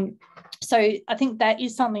 So I think that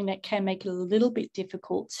is something that can make it a little bit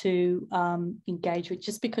difficult to engage with,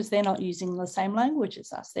 just because they're not using the same language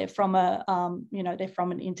as us. They're from they're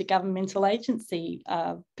from an intergovernmental agency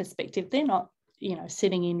perspective. They're not,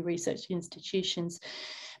 sitting in research institutions.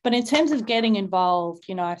 But in terms of getting involved,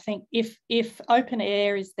 I think if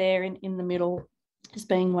OpenAir is there in the middle, as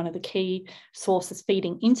being one of the key sources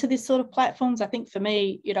feeding into this sort of platforms. I think for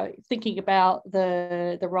me, you know, thinking about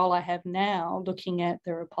the role I have now, looking at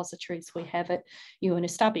the repositories we have at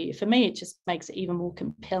UNSW, for me, it just makes it even more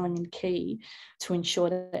compelling and key to ensure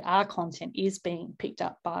that our content is being picked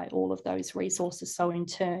up by all of those resources. So in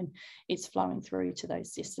turn, it's flowing through to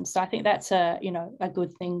those systems. So I think that's a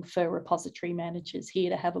good thing for repository managers here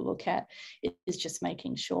to have a look at, is just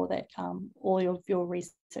making sure that all of your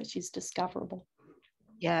research is discoverable.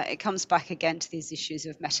 Yeah, it comes back again to these issues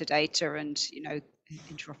of metadata and, you know,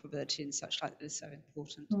 interoperability and such like that is so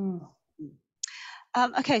important.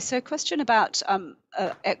 Okay, so a question about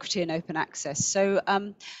equity and open access. So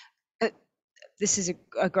this is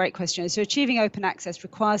a great question. So achieving open access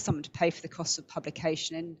requires someone to pay for the costs of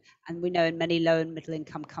publication, and we know in many low and middle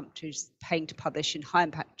income countries, paying to publish in high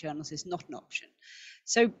impact journals is not an option.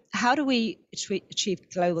 So how do we achieve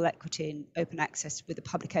global equity and open access with a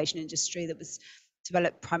publication industry that was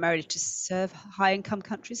developed primarily to serve high income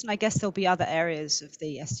countries? And I guess there'll be other areas of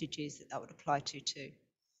the SDGs that would apply to too.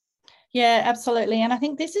 Yeah, absolutely. And I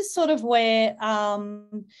think this is sort of where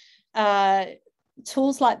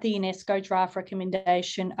tools like the UNESCO draft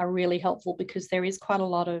recommendation are really helpful, because there is quite a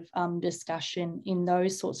lot of discussion in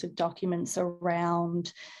those sorts of documents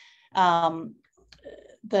around the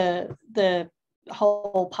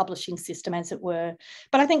whole publishing system, as it were.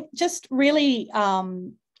 But I think just really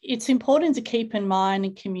it's important to keep in mind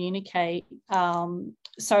and communicate.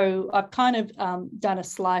 So I've kind of done a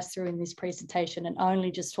slice through in this presentation and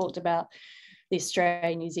only just talked about the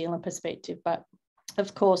Australia-New Zealand perspective. But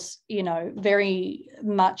of course, you know, very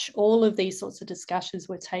much all of these sorts of discussions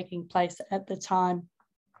were taking place at the time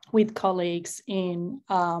with colleagues in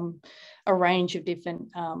a range of different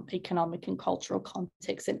economic and cultural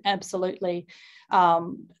contexts, and absolutely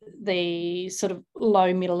the sort of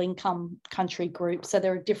low middle income country groups. So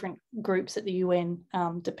there are different groups at the UN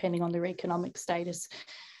depending on their economic status.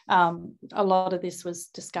 A lot of this was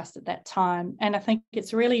discussed at that time. And I think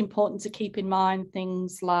it's really important to keep in mind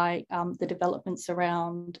things like the developments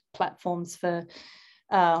around platforms for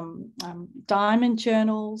diamond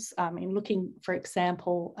journals. In looking, for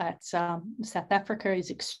example, at South Africa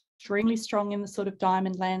is extremely strong in the sort of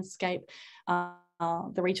diamond landscape,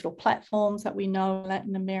 the regional platforms that we know in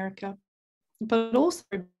Latin America, but also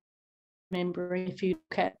remembering, if you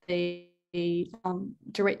look at the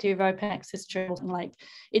Directive of Open Access Journals, like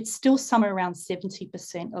it's still somewhere around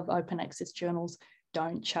 70% of open access journals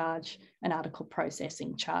don't charge an article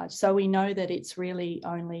processing charge. So we know that it's really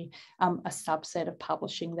only a subset of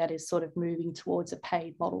publishing that is sort of moving towards a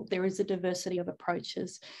paid model. There is a diversity of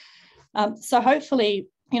approaches. So hopefully,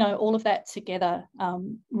 you know, all of that together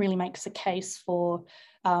really makes a case for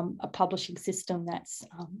a publishing system that's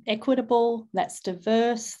equitable, that's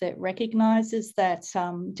diverse, that recognises that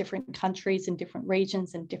different countries and different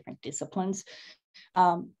regions and different disciplines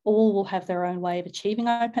all will have their own way of achieving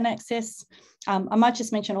open access. I might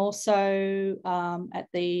just mention also at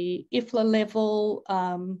the IFLA level,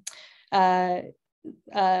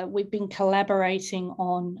 we've been collaborating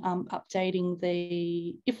on updating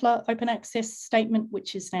the IFLA open access statement,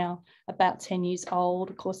 which is now about 10 years old.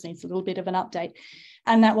 Of course, needs a little bit of an update.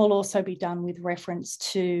 And that will also be done with reference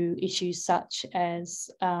to issues such as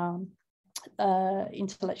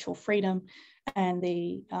intellectual freedom and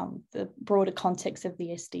the broader context of the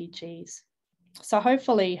SDGs. So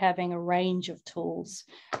hopefully having a range of tools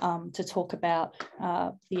to talk about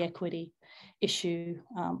the equity issue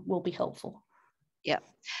will be helpful. Yeah,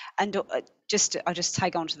 and I'll just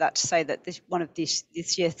tag on to that to say that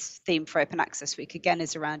this year's theme for Open Access Week again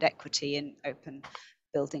is around equity and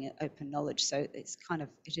building open knowledge. So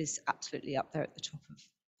it is absolutely up there at the top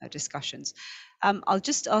of discussions. I'll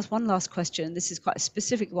just ask one last question. This is quite a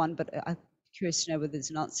specific one, but I'm curious to know whether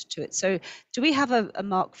there's an answer to it. So, do we have a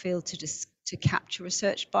mark field to capture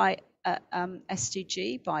research by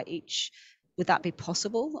SDG by each? Would that be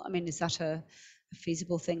possible? I mean, is that a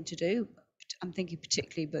feasible thing to do? I'm thinking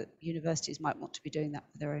particularly, but universities might want to be doing that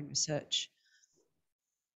for their own research.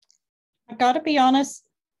 I've got to be honest,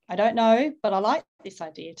 I don't know, but I like this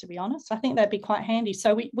idea, to be honest. I think that'd be quite handy.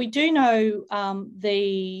 So we do know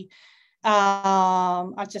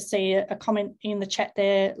I just see a comment in the chat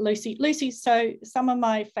there, Lucy, so some of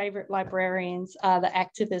my favourite librarians are the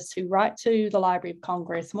activists who write to the Library of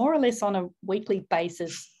Congress more or less on a weekly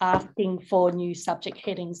basis, asking for new subject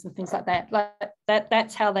headings and things like that.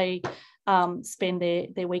 That's how they spend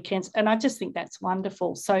their weekends. And I just think that's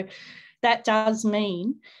wonderful. So that does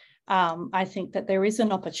mean I think that there is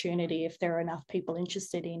an opportunity, if there are enough people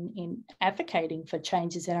interested in advocating for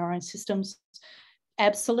changes in our own systems.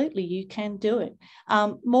 Absolutely, you can do it.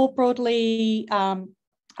 More broadly,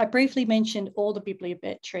 I I briefly mentioned all the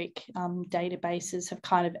bibliometric databases have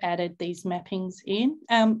kind of added these mappings in.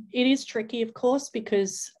 It is tricky, of course,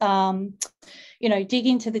 because, you know, dig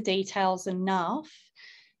into the details enough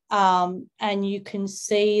and you can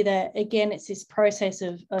see that, again, it's this process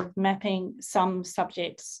of mapping some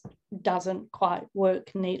subjects doesn't quite work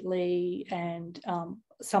neatly, and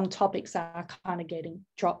some topics are kind of getting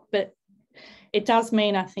dropped. But it does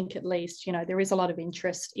mean, I think, at least, you know, there is a lot of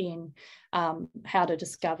interest in how to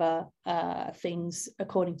discover things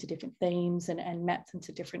according to different themes and map them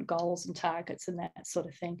to different goals and targets and that sort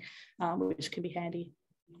of thing, which can be handy.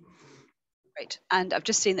 Great. And I've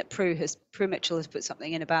just seen that Prue Mitchell has put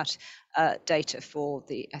something in about data for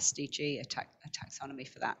the SDG, a taxonomy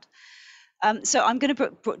for that. So I'm going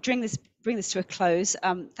to bring this to a close.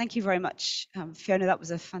 Thank you very much, Fiona. That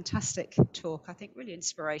was a fantastic talk. I think really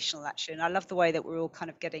inspirational, actually. And I love the way that we're all kind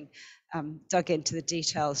of getting dug into the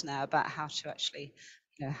details now about how to actually,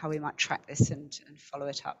 you know, how we might track this and follow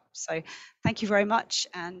it up. So thank you very much.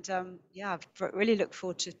 And yeah, I really look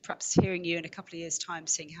forward to perhaps hearing you in a couple of years' time,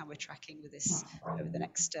 seeing how we're tracking with this over the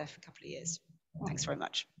next couple of years. Thanks very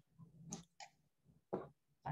much.